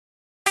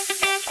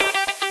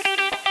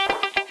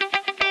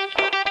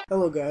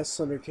Hello guys,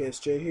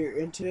 SlenderKSJ here,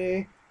 and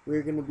today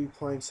we're going to be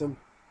playing some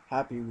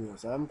Happy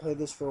Wheels. I haven't played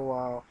this for a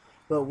while,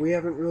 but we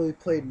haven't really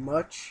played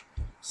much,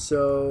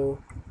 so,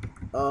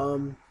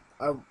 and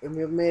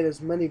we haven't made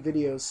as many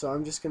videos, so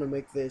I'm just going to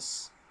make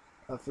this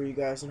for you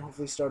guys and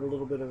hopefully start a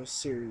little bit of a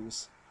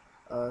series.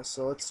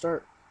 So let's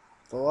start.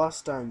 The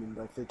Lost Diamond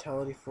by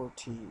Fatality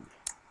 14.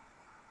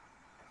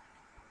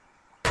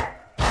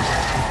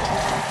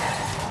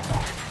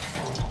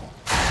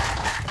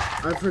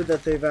 I've heard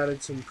that they've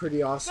added some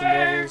pretty awesome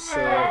levels, so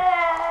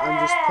I'm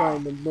just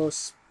playing the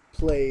most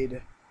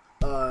played,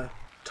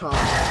 top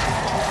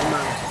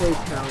amount of play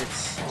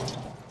counts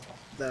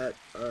that,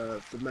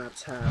 the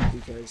maps have,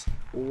 because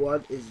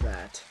what is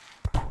that?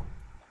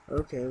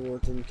 Okay, well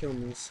it didn't kill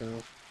me,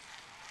 so.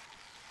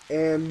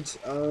 And,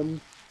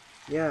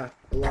 yeah,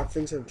 a lot of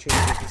things have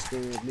changed with this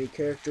game, with new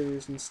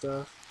characters and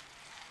stuff,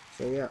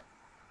 so yeah.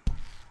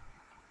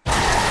 Boom,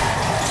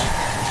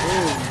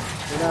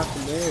 what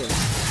happened there?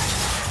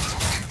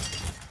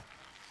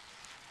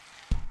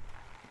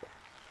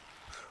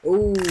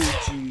 Oh,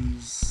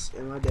 jeez.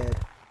 Am I dead?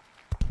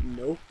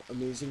 Nope,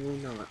 amazingly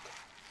not.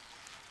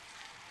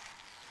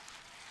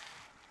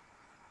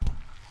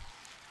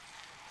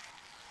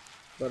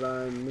 But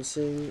I'm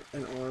missing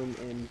an arm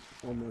and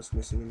almost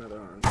missing another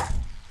arm.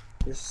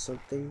 There's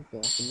something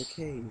blocking the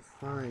cave.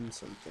 Find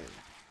something.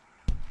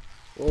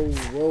 Whoa,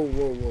 whoa,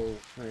 whoa, whoa.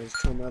 Alright,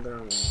 let's turn my other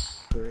arm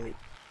off. Great.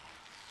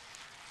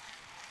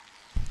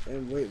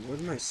 And wait,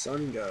 where'd my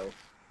son go?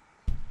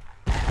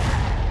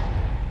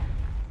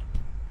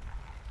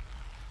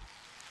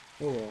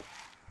 Oh well.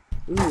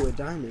 Ooh, a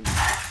diamond.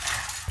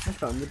 I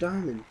found the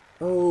diamond.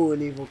 Oh,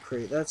 an evil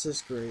crate. That's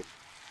just great.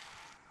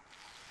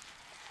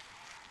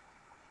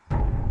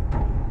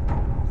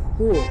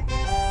 Cool.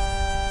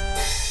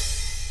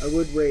 I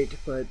would wait,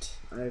 but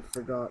I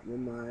forgot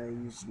what my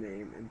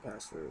username and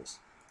password is.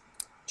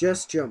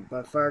 Just Jump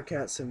by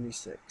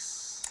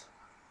Firecat76.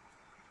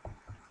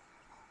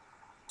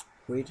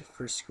 Wait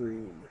for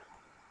screen.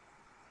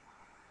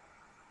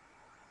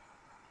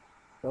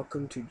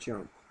 Welcome to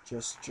Jump.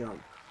 Just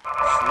jump.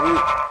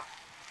 Sweet.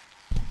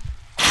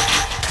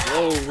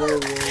 Whoa, whoa,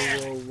 whoa,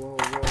 whoa, whoa, whoa,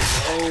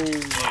 whoa.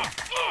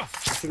 I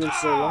think I'm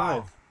still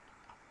alive.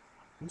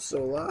 I'm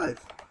still alive.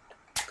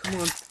 Come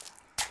on.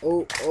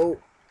 Oh, oh,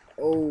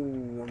 oh,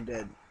 I'm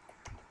dead.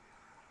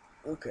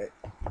 Okay.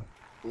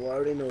 Well, I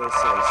already know what it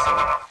says, so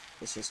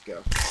let's just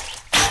go.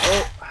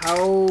 Oh,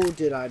 how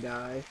did I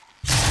die?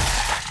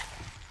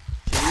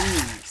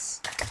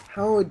 Jeez.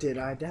 How did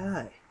I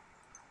die?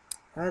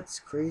 That's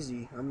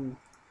crazy.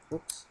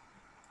 Whoops.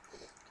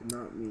 Did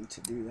not mean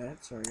to do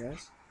that. Sorry,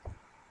 guys.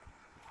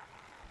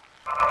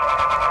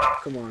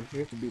 Come on, we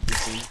have to beat this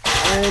thing.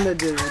 And I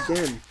did it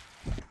again.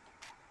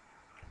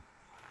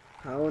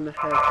 How in the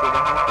heck did it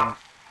happen?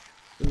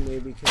 And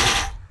maybe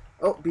because...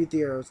 Oh, beat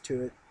the arrows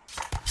to it.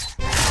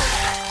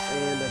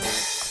 And I did.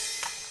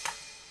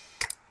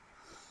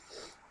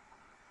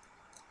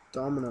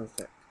 Domino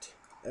effect.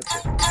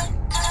 Epic.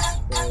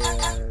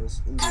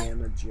 There's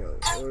Indiana Joe.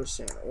 Or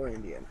Santa. Or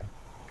Indiana.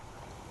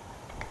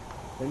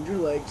 Bend your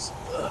legs.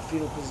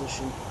 Fetal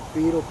position.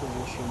 Fetal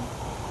position.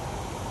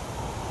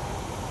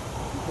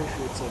 I'm pretty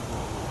sure it's like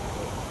one week,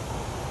 but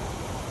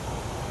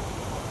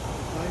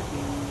if I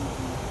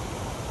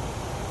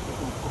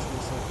can push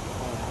myself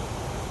back.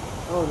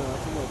 Oh no, I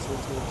think that's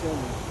what's gonna kill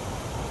me.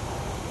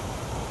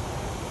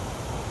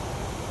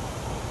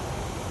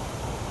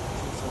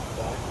 Push myself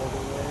back all the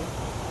way.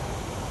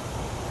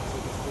 So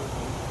it's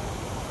working.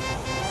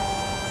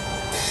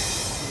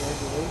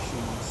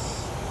 Congratulations.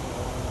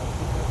 I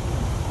think I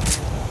won.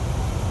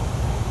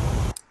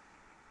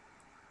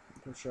 I'm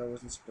pretty sure I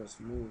wasn't supposed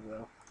to move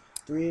though.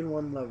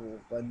 3-in-1 level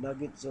by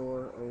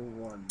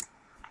NuggetZor01.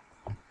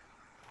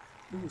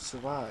 Ooh,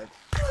 survived.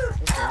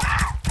 Okay.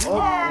 Oh,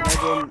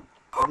 and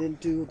I didn't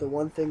do the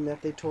one thing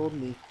that they told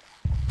me.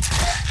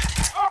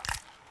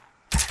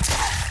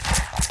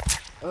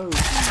 Oh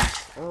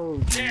jeez. Oh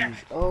jeez.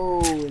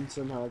 Oh, and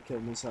somehow I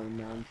killed my son.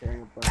 Now I'm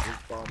carrying a bunch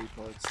of body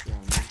parts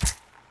around me.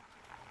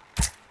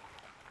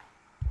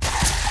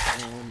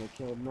 And I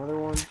killed another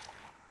one.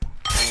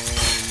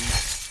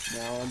 And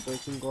now I'm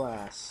breaking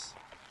glass.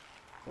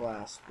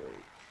 Glass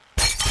break.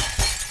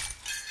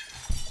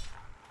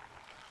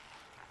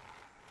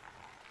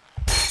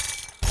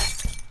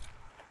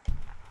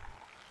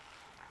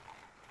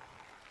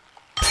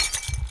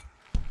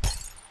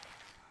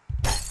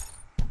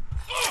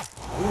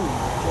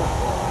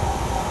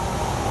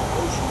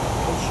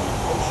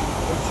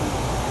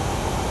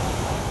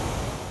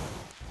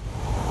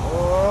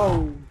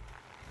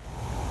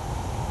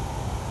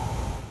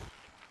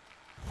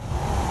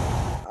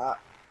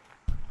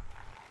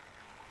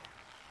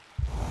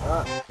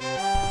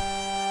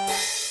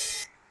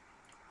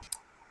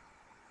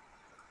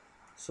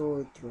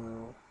 Sword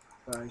Throw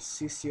by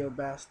Cicio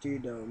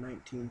Bastido,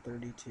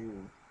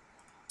 1932.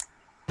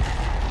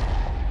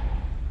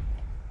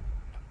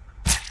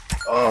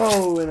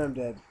 Oh, and I'm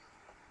dead.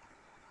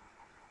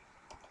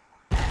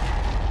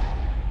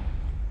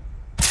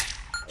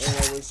 And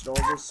I wasted all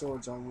those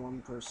swords on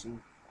one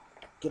person.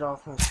 Get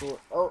off my sword.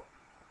 Oh!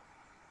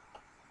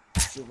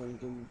 faster when you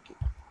can get...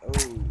 Oh,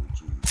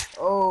 jeez.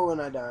 Oh,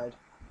 and I died.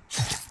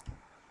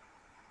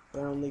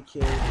 But I only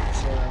killed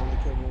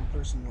one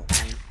person that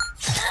time.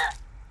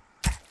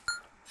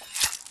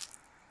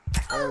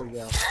 There we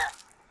go.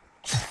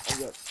 I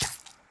got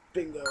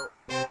bingo.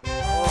 Oh.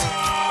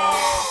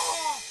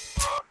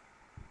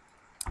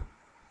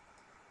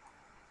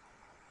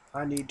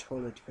 I need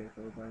toilet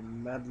paper by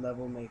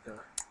mid-level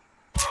maker.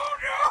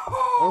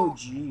 Oh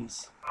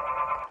jeez.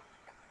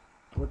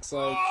 Looks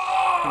like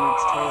he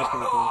needs toilet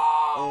paper.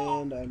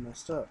 And I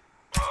messed up.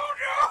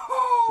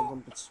 I think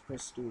I'm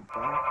supposed to do a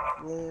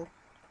backflip.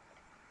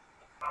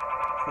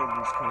 Could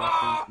these kind of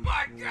things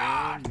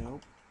before.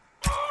 Nope.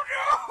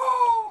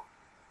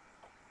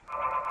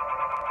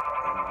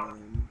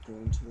 And go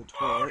into the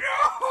toilet.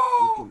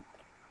 You can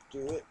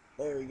do it.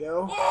 There we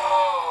go.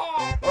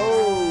 Oh!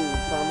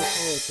 Found the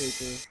toilet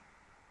paper.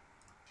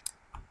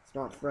 It's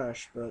not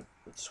fresh, but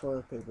it's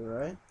toilet paper,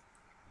 right?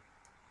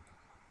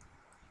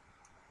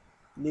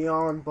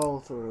 Neon Bowl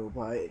Throw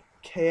by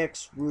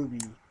KX Ruby.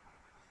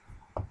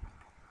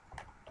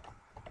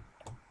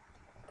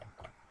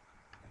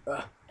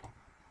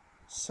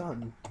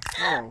 Sun.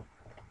 Oh.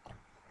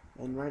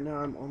 And right now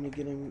I'm only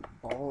getting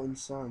ball and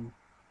sun.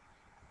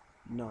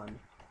 None.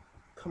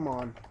 Come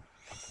on.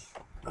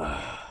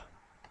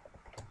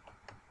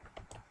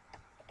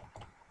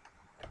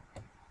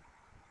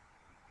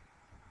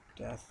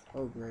 Death.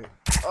 Oh great.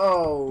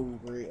 Oh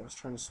great. I was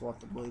trying to swat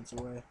the blades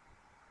away.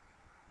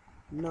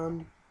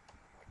 None.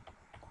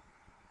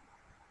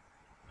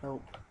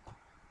 Help.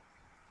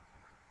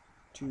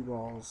 2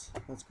 balls.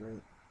 That's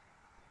great.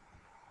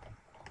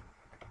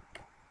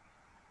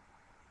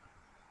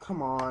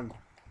 Come on.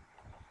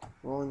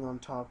 Rolling on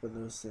top of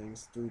those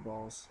things. 3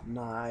 balls.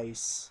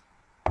 Nice.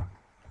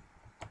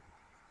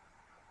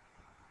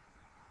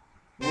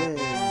 Win.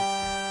 3.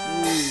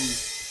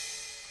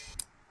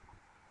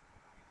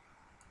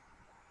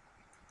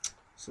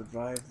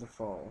 Survive the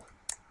fall.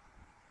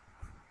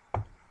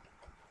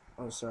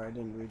 Oh, sorry, I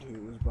didn't read who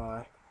it was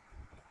by.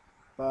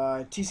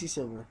 By TC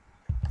Silver.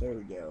 There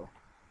we go.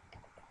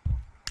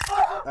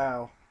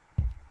 Ow.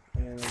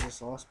 And I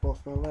just lost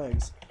both my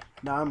legs.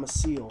 Now I'm a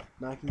seal.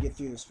 Now I can get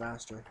through this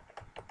faster.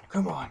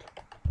 Come on.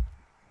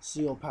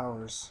 Seal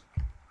powers.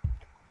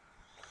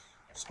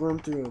 Squirm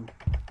through him.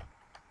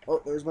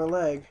 Oh, there's my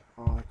leg.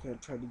 Oh, I could have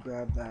tried to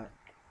grab that.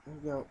 There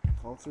we go.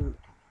 Fall through.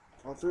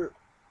 Fall through.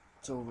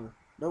 It's over.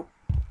 Nope.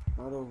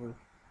 Not over.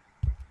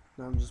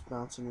 Now I'm just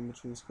bouncing in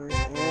between screens.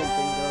 And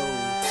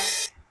bingo.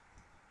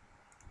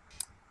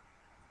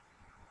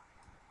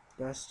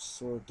 Best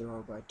Sword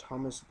Thrower by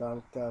Thomas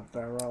Balca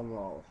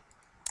Varalol.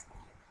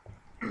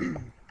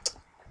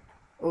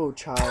 Oh,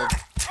 child.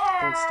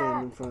 Don't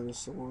stand in front of the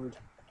sword.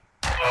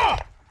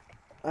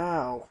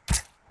 Ow.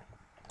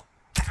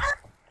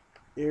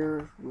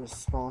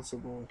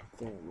 Irresponsible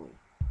family.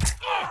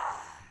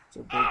 It's a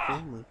big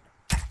family.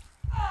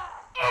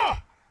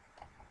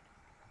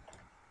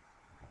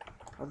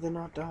 How'd they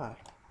not die?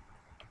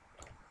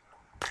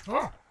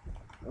 Oh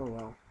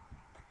well.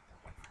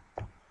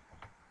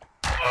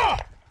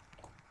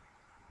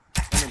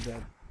 I'm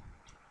dead.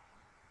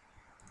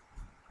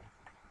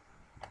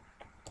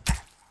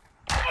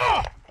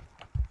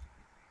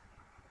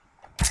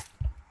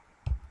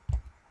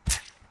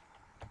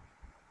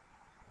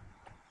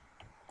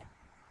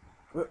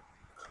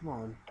 Come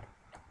on.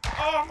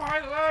 Oh, my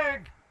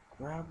leg!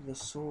 Grab the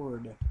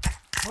sword.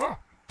 Huh?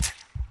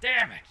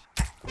 Damn it!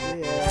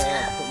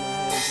 Yeah, I'll put my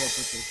hands up,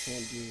 which I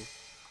can't do.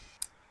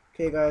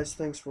 Okay, guys,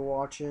 thanks for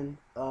watching.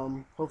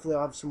 Hopefully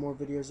I'll have some more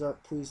videos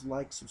up. Please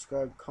like,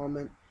 subscribe,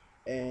 comment,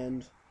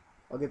 and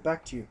I'll get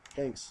back to you.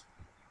 Thanks.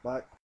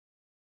 Bye.